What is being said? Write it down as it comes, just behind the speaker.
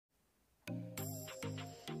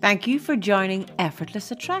Thank you for joining Effortless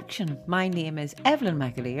Attraction. My name is Evelyn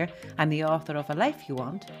McAleer. I'm the author of A Life You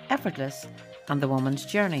Want, Effortless, and The Woman's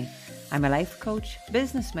Journey. I'm a life coach,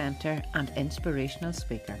 business mentor, and inspirational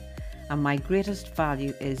speaker. And my greatest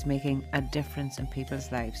value is making a difference in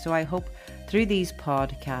people's lives. So I hope through these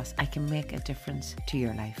podcasts, I can make a difference to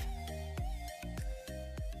your life.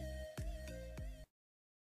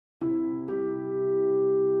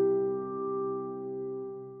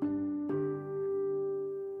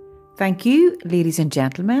 Thank you, ladies and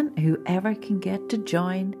gentlemen, whoever can get to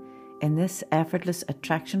join in this Effortless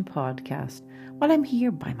Attraction podcast while I'm here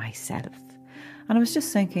by myself. And I was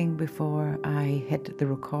just thinking before I hit the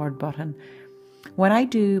record button, when I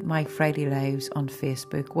do my Friday lives on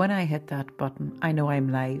Facebook, when I hit that button, I know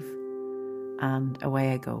I'm live and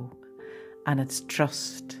away I go. And it's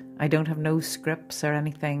trust. I don't have no scripts or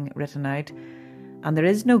anything written out. And there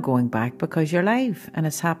is no going back because you're live and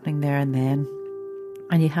it's happening there and then.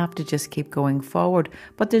 And you have to just keep going forward.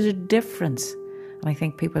 But there's a difference. And I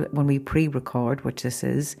think people, when we pre-record, which this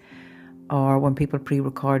is, or when people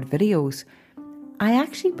pre-record videos, I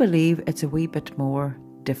actually believe it's a wee bit more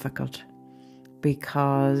difficult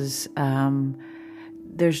because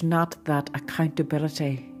there's not that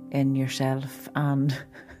accountability in yourself, and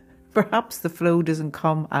perhaps the flow doesn't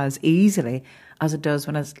come as easily as it does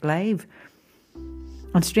when it's live.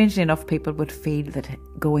 And strangely enough, people would feel that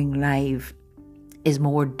going live is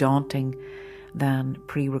more daunting than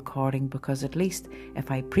pre-recording, because at least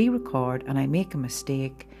if I pre-record and I make a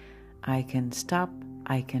mistake, I can stop,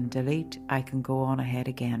 I can delete, I can go on ahead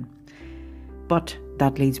again. But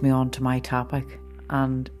that leads me on to my topic.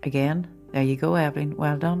 And again, there you go, Evelyn.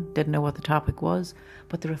 Well done. Didn't know what the topic was,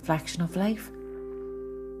 but the reflection of life.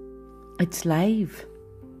 It's live.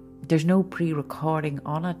 There's no pre-recording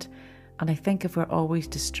on it. And I think if we're always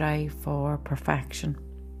to strive for perfection,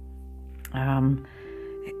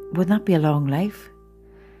 would that be a long life?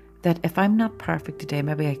 That if I'm not perfect today,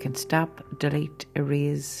 maybe I can stop, delete,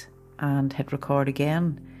 erase, and hit record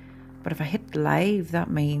again. But if I hit live,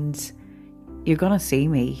 that means you're going to see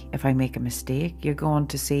me if I make a mistake. You're going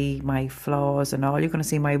to see my flaws and all. You're going to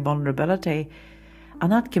see my vulnerability.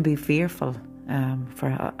 And that can be fearful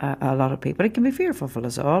for a lot of people. It can be fearful for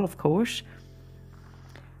us all, of course.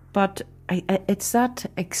 But it's that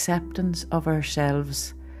acceptance of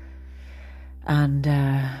ourselves and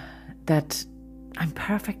that I'm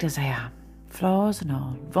perfect as I am. Flaws and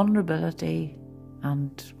all. Vulnerability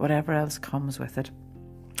and whatever else comes with it.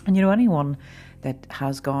 And you know, anyone that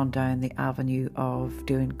has gone down the avenue of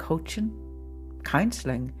doing coaching,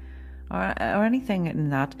 counselling, or anything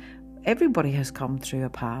in that, everybody has come through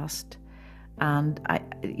a past. And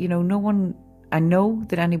I know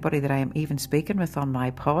that anybody that I am even speaking with on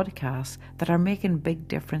my podcast that are making big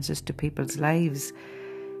differences to people's lives,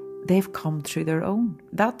 they've come through their own.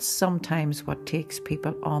 That's sometimes what takes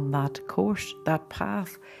people on that course, that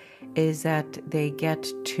path, is that they get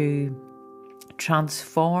to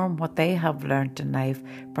transform what they have learnt in life,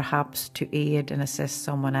 perhaps to aid and assist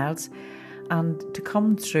someone else, and to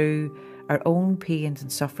come through our own pains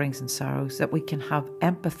and sufferings and sorrows, that we can have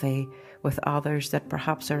empathy with others that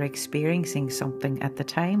perhaps are experiencing something at the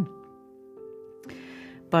time.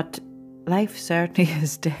 But life certainly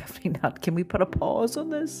is definitely not. Can we put a pause on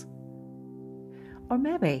this? Or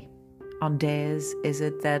maybe on days is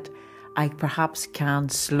it that I perhaps can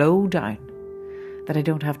slow down, that I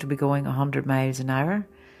don't have to be going 100 miles an hour.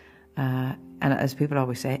 And as people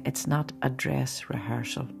always say, it's not a dress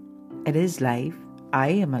rehearsal. It is live. I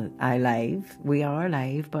am live. We are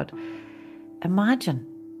live. But imagine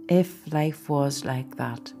if life was like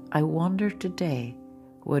that. I wonder today,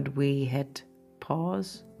 would we hit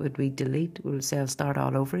pause? Would we delete? Would we say start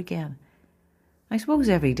all over again? I suppose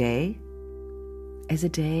every day is a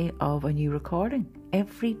day of a new recording.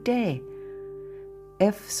 Every day.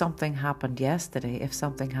 If something happened yesterday, if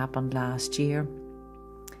something happened last year,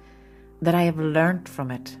 that I have learnt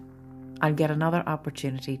from it, I'll get another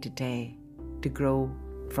opportunity today to grow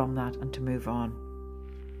from that and to move on.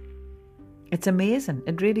 It's amazing.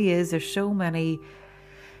 It really is. There's so many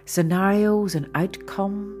scenarios and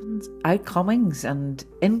outcomings and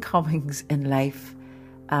incomings in life,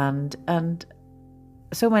 and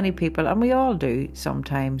so many people, and we all do,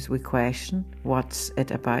 sometimes we question, what's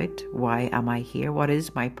it about? Why am I here? What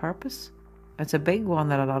is my purpose? It's a big one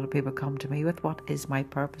that a lot of people come to me with. What is my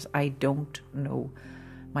purpose? I don't know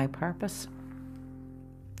my purpose.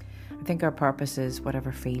 I think our purpose is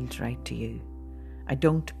whatever feels right to you. I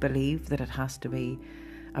don't believe that it has to be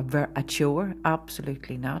a chore.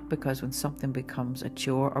 Absolutely not, because when something becomes a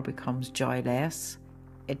chore or becomes joyless,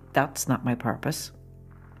 that's not my purpose.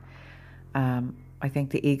 I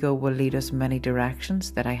think the ego will lead us many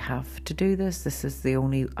directions, that I have to do this. This is the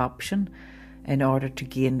only option in order to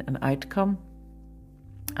gain an outcome.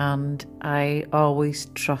 And I always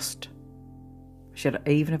trust,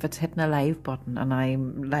 even if it's hitting a live button and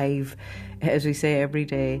I'm live, as we say every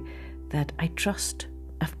day, that I trust.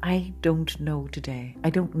 If I don't know today,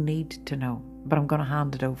 I don't need to know, but I'm going to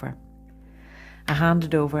hand it over. I hand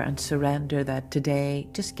it over and surrender that today,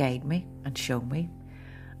 just guide me and show me.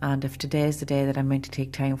 And if today is the day that I'm meant to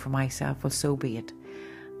take time for myself, well, so be it.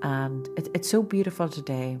 And it's so beautiful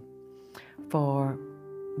today, for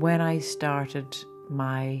when I started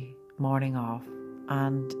my morning off,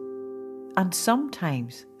 and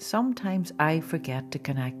sometimes I forget to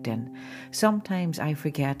connect in. Sometimes I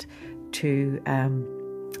forget to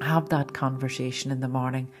have that conversation in the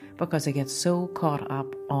morning, because I get so caught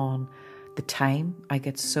up on the time. I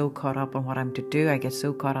get so caught up on what I'm to do. I get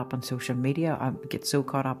so caught up on social media. I get so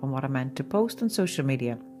caught up on what I'm meant to post on social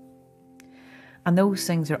media. And those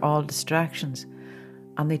things are all distractions,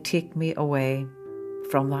 and they take me away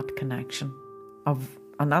from that connection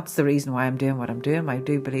and that's the reason why I'm doing what I'm doing. I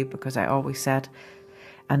do believe, because I always said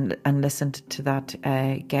and listened to that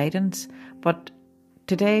guidance. But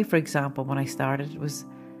today, for example, when I started, it was,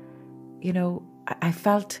 I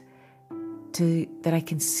felt that I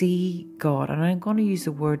can see God, and I'm going to use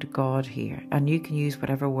the word God here, and you can use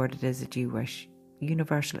whatever word it is that you wish.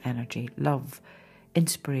 Universal energy, love,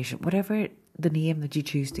 inspiration, whatever the name that you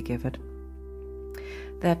choose to give it,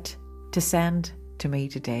 that to send to me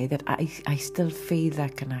today, that I still feel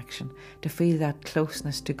that connection, to feel that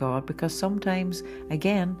closeness to God, because sometimes,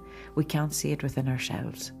 again, we can't see it within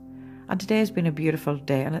ourselves. And today has been a beautiful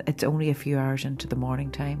day, and it's only a few hours into the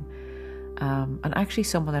morning time. And actually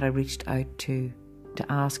someone that I reached out to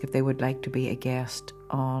ask if they would like to be a guest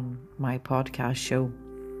on my podcast show.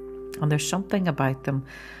 And there's something about them.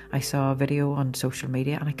 I saw a video on social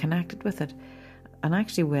media and I connected with it. And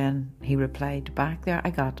actually when he replied back there, I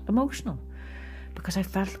got emotional, because I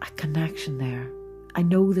felt a connection there. I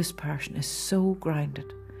know this person is so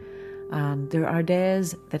grounded. And there are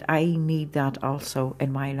days that I need that also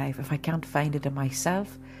in my life, if I can't find it in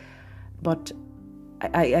myself. But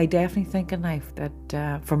I definitely think in life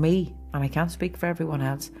that for me, and I can't speak for everyone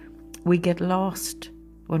else, we get lost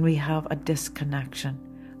when we have a disconnection.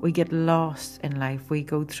 We get lost in life. We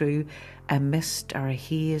go through a mist or a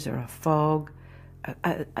haze or a fog,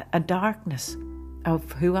 a darkness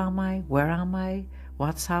of who am I, where am I,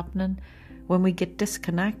 what's happening. When we get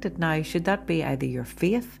disconnected now, should that be either your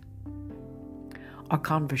faith or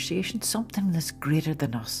conversation, something that's greater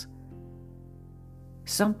than us.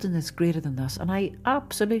 Something that's greater than us. And I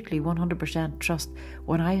absolutely 100% trust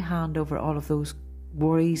when I hand over all of those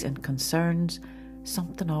worries and concerns,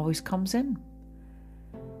 something always comes in.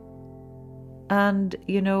 And,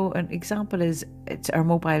 an example is, it's our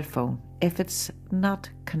mobile phone. If it's not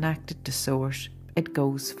connected to source, it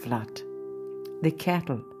goes flat. The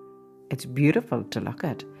kettle, it's beautiful to look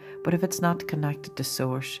at, but if it's not connected to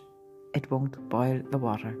source, it won't boil the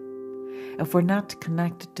water. If we're not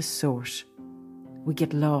connected to source, we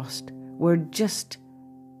get lost. We're just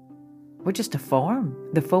a form.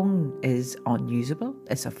 The phone is unusable.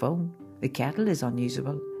 It's a phone. The kettle is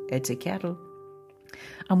unusable. It's a kettle.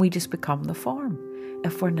 And we just become the form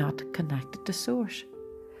if we're not connected to source.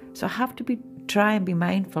 So I have to try and be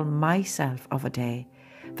mindful myself of a day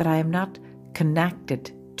that I am not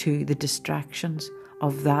connected to the distractions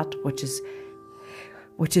of that which is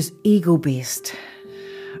ego-based.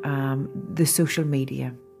 The social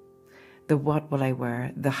media, the what will I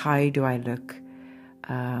wear, the how do I look,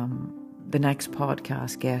 the next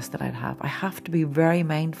podcast guest that I'd have. I have to be very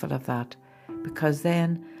mindful of that, because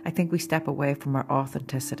then I think we step away from our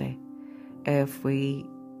authenticity if we,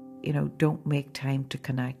 don't make time to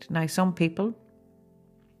connect. Now, some people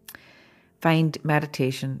find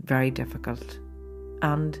meditation very difficult.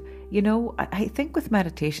 And, I think with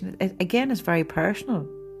meditation, it, again, is very personal,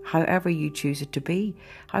 however you choose it to be,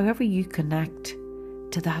 however you connect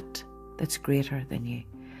to that's greater than you.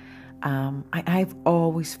 I've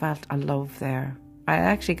always felt a love there. I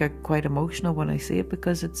actually get quite emotional when I see it,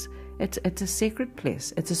 because it's a sacred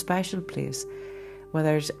place. It's a special place.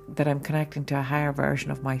 Whether it's that I'm connecting to a higher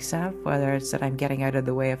version of myself, whether it's that I'm getting out of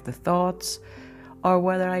the way of the thoughts, or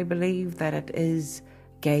whether I believe that it is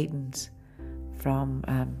guidance from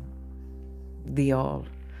the all,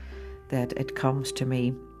 that it comes to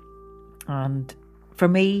me. And for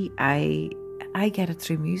me, I get it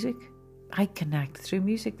through music. I connect through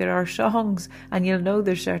music. There are songs, and you'll know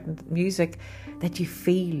there's certain music that you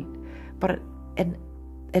feel, but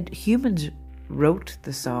humans wrote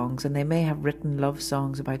the songs, and they may have written love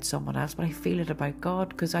songs about someone else, but I feel it about God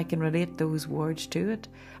because I can relate those words to it.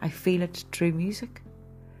 I feel it through music,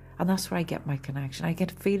 and that's where I get my connection. I get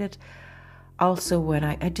to feel it also when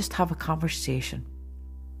I just have a conversation.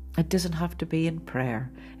 It doesn't have to be in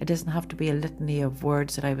prayer. It doesn't have to be a litany of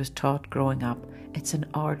words that I was taught growing up. It's an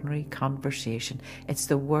ordinary conversation. It's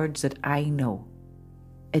the words that I know.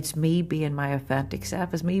 It's me being my authentic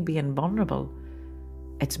self. It's me being vulnerable.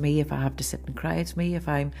 It's me if I have to sit and cry. It's me if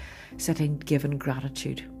I'm sitting giving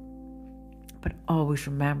gratitude. But always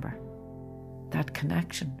remember that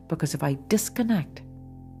connection, because if I disconnect,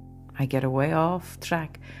 I get away off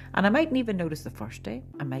track. And I mightn't even notice the first day.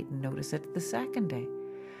 I mightn't notice it the second day.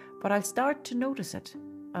 But I'll start to notice it.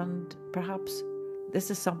 And perhaps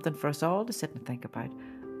this is something for us all to sit and think about.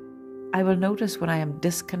 I will notice when I am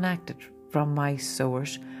disconnected from my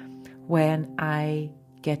source, when I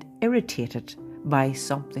get irritated by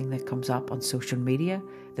something that comes up on social media,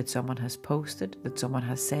 that someone has posted, that someone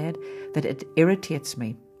has said, that it irritates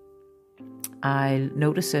me. I'll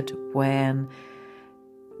notice it when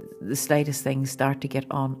the slightest things start to get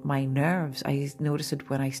on my nerves. I notice it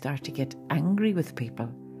when I start to get angry with people.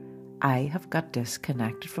 I have got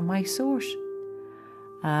disconnected from my source.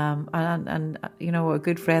 And you know, a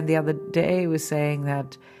good friend the other day was saying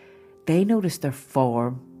that they noticed their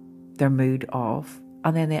form, their mood off,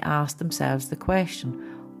 and then they asked themselves the question,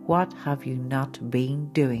 what have you not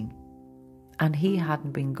been doing? And he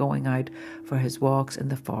hadn't been going out for his walks in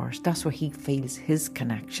the forest. That's where he feels his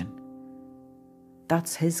connection.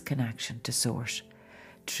 That's his connection to source,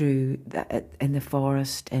 through in the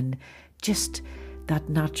forest, and just that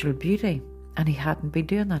natural beauty. And he hadn't been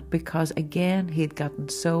doing that because, again, he'd gotten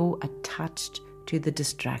so attached to the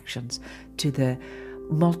distractions, to the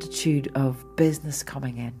multitude of business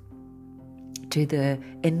coming in, to the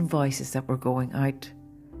invoices that were going out.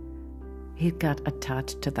 He'd got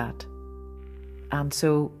attached to that. And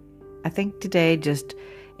so I think today, just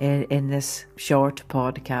in this short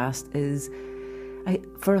podcast, is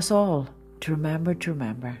for us all to remember,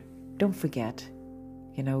 don't forget,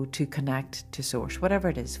 to connect to source, whatever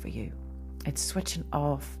it is for you. It's switching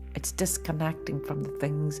off. It's disconnecting from the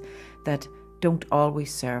things that don't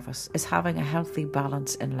always serve us. It's having a healthy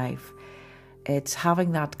balance in life. It's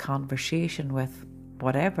having that conversation with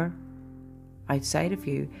whatever outside of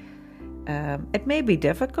you. It may be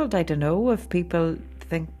difficult, I don't know, if people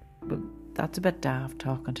think, well, that's a bit daft,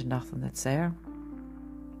 talking to nothing that's there.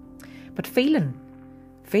 But feeling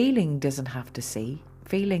doesn't have to see.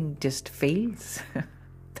 Feeling just feels.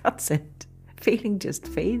 That's it. Feeling just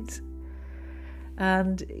feels.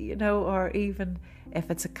 And, or even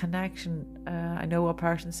if it's a connection, I know a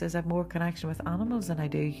person says I have more connection with animals than I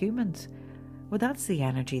do humans. Well, that's the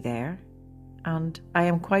energy there. And I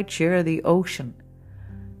am quite sure the ocean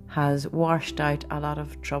has washed out a lot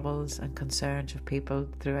of troubles and concerns of people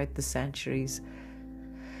throughout the centuries.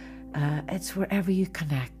 It's wherever you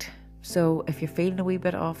connect. So if you're feeling a wee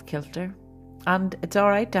bit off kilter, and it's all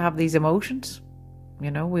right to have these emotions,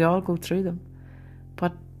 we all go through them,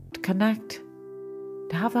 but to connect,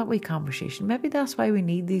 to have that wee conversation. Maybe that's why we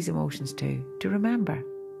need these emotions too, to remember.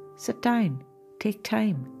 Sit down, take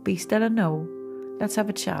time, be still and know. Let's have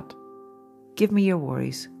a chat. Give me your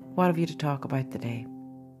worries. What have you to talk about today?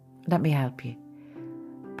 Let me help you.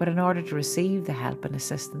 But in order to receive the help and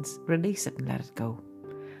assistance, release it and let it go.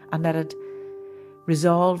 And let it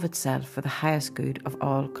resolve itself for the highest good of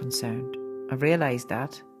all concerned. I've realised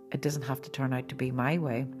that it doesn't have to turn out to be my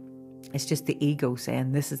way. It's just the ego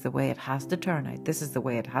saying this is the way it has to turn out. This is the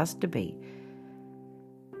way it has to be.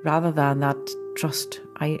 Rather than that trust,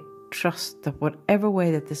 I trust that whatever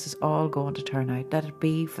way that this is all going to turn out, let it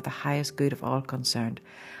be for the highest good of all concerned.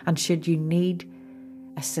 And should you need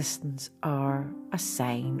assistance or a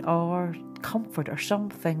sign or comfort or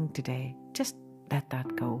something today, just let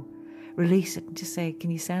that go. Release it and just say,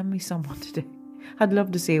 can you send me someone today? I'd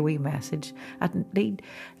love to see a wee message.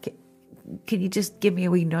 Can you just give me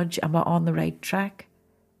a wee nudge? Am I on the right track?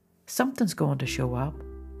 Something's going to show up.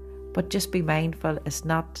 But just be mindful, it's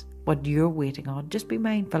not what you're waiting on. Just be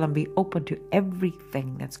mindful and be open to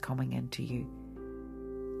everything that's coming into you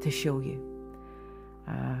to show you.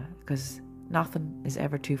 Because nothing is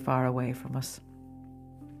ever too far away from us.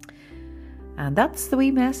 And that's the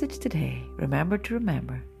wee message today. Remember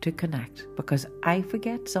to connect. Because I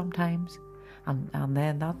forget sometimes. And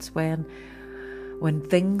then that's when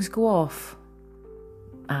things go off.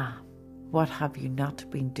 What have you not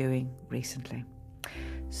been doing recently?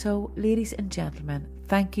 So, ladies and gentlemen,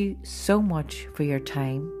 thank you so much for your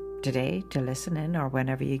time. today to listen in, or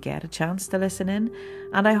whenever you get a chance to listen in.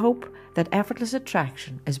 And I hope that Effortless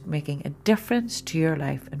Attraction is making a difference to your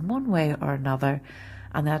life in one way or another,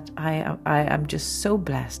 and that I am just so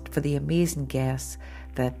blessed for the amazing guests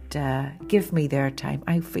that give me their time.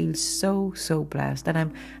 I feel so blessed, and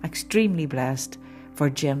I'm extremely blessed for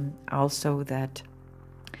Jim also, that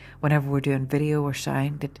whenever we're doing video or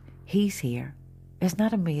sound, that he's here. Isn't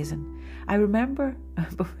that amazing? I remember,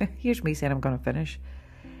 here's me saying I'm going to finish,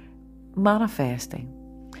 manifesting.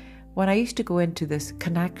 When I used to go into this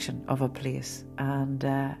connection of a place, and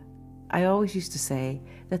I always used to say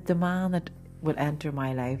that the man that will enter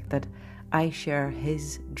my life, that I share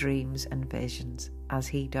his dreams and visions as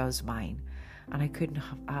he does mine. And I couldn't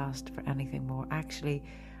have asked for anything more. Actually,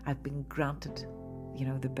 I've been granted,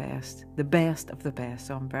 the best of the best.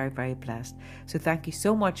 So I'm very blessed. So thank you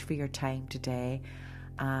so much for your time today.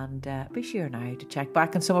 And be sure now to check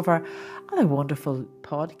back on some of our other wonderful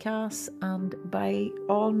podcasts. And by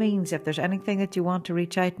all means, if there's anything that you want to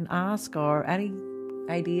reach out and ask, or any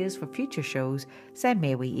ideas for future shows, send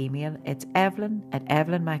me a wee email. It's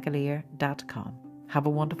evelyn@evelynmcaleer.com. Have a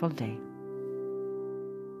wonderful day.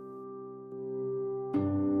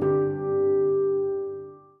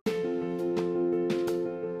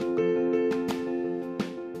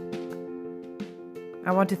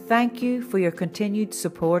 I want to thank you for your continued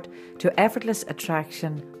support to Effortless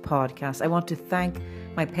Attraction podcast. I want to thank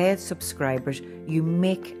my paid subscribers. You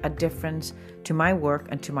make a difference to my work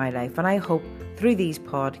and to my life. And I hope through these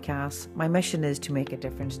podcasts, my mission is to make a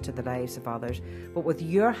difference to the lives of others. But with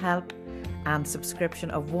your help and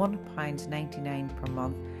subscription of £1.99 per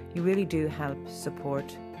month, you really do help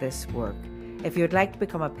support this work. If you'd like to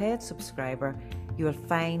become a paid subscriber, you will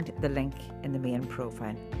find the link in the main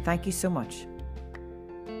profile. Thank you so much.